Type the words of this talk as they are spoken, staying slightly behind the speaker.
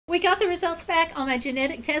We got the results back on my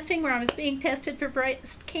genetic testing where I was being tested for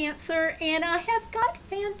breast cancer, and I have got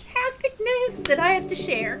fantastic news that I have to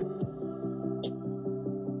share.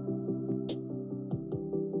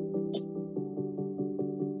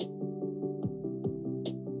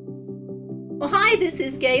 Well, hi, this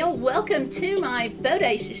is Gayle. Welcome to my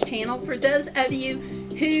Bodacious channel. For those of you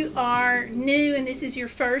who are new and this is your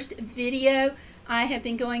first video, I have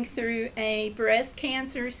been going through a breast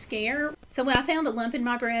cancer scare. So when I found the lump in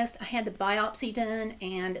my breast, I had the biopsy done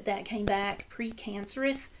and that came back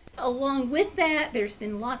precancerous. Along with that, there's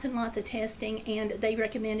been lots and lots of testing, and they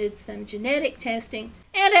recommended some genetic testing.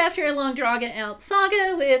 And after a long drawn out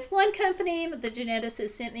saga with one company, the geneticist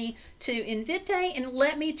sent me to Invitae, and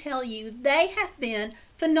let me tell you, they have been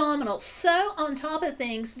phenomenal. So on top of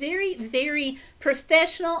things, very, very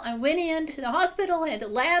professional. I went into the hospital, had the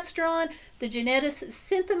labs drawn, the geneticist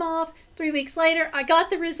sent them off. 3 weeks later, I got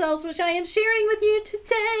the results, which I am sharing with you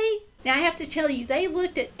today. Now I have to tell you, they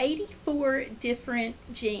looked at 84 different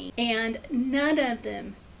genes, and none of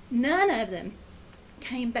them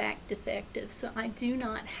came back defective. So I do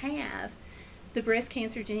not have the breast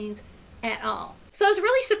cancer genes at all. So I was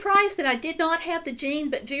really surprised that I did not have the gene,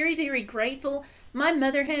 but very, very grateful. My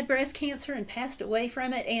mother had breast cancer and passed away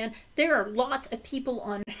from it, and there are lots of people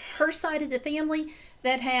on her side of the family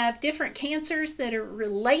that have different cancers that are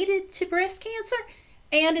related to breast cancer.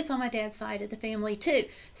 And it's on my dad's side of the family too.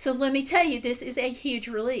 So let me tell you, this is a huge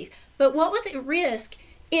relief. But what was at risk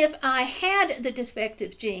if I had the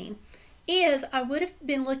defective gene is I would have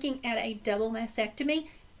been looking at a double mastectomy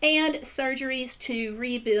and surgeries to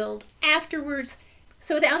rebuild afterwards.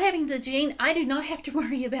 So without having the gene, I do not have to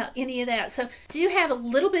worry about any of that. So I do have a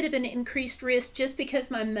little bit of an increased risk just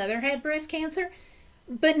because my mother had breast cancer,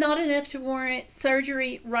 but not enough to warrant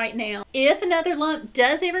surgery right now. If another lump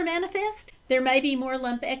does ever manifest, there may be more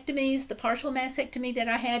lumpectomies. The partial mastectomy that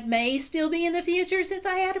I had may still be in the future since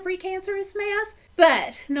I had a precancerous mass,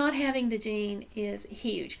 but not having the gene is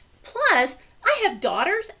huge. Plus, I have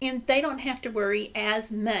daughters and they don't have to worry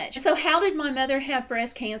as much. So how did my mother have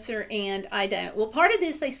breast cancer and I don't? Well, part of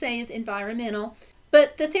this they say is environmental,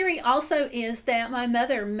 but the theory also is that my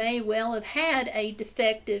mother may well have had a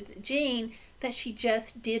defective gene that she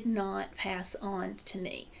just did not pass on to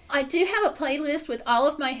me. I do have a playlist with all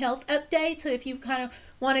of my health updates, so if you kind of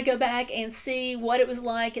want to go back and see what it was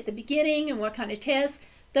like at the beginning and what kind of tests,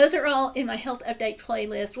 those are all in my health update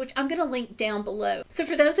playlist, which I'm going to link down below. So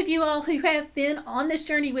for those of you all who have been on this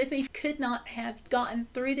journey with me, could not have gotten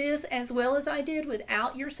through this as well as I did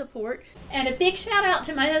without your support. And a big shout out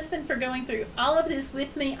to my husband for going through all of this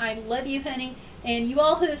with me. I love you, honey. And you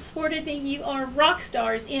all who have supported me, you are rock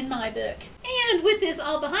stars in my book. And with this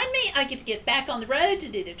all behind me, I get to get back on the road to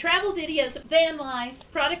do the travel videos, van life,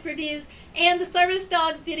 product reviews, and the service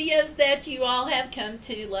dog videos that you all have come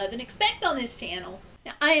to love and expect on this channel.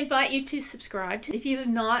 Now, I invite you to subscribe if you have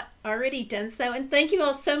not already done so. And thank you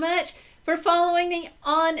all so much for following me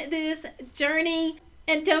on this journey.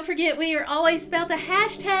 And don't forget, we are always about the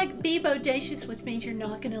hashtag #BeBodacious, which means you're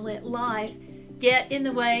not going to let life get in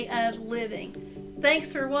the way of living.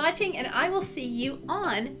 Thanks for watching, and I will see you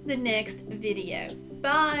on the next video.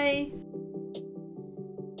 Bye!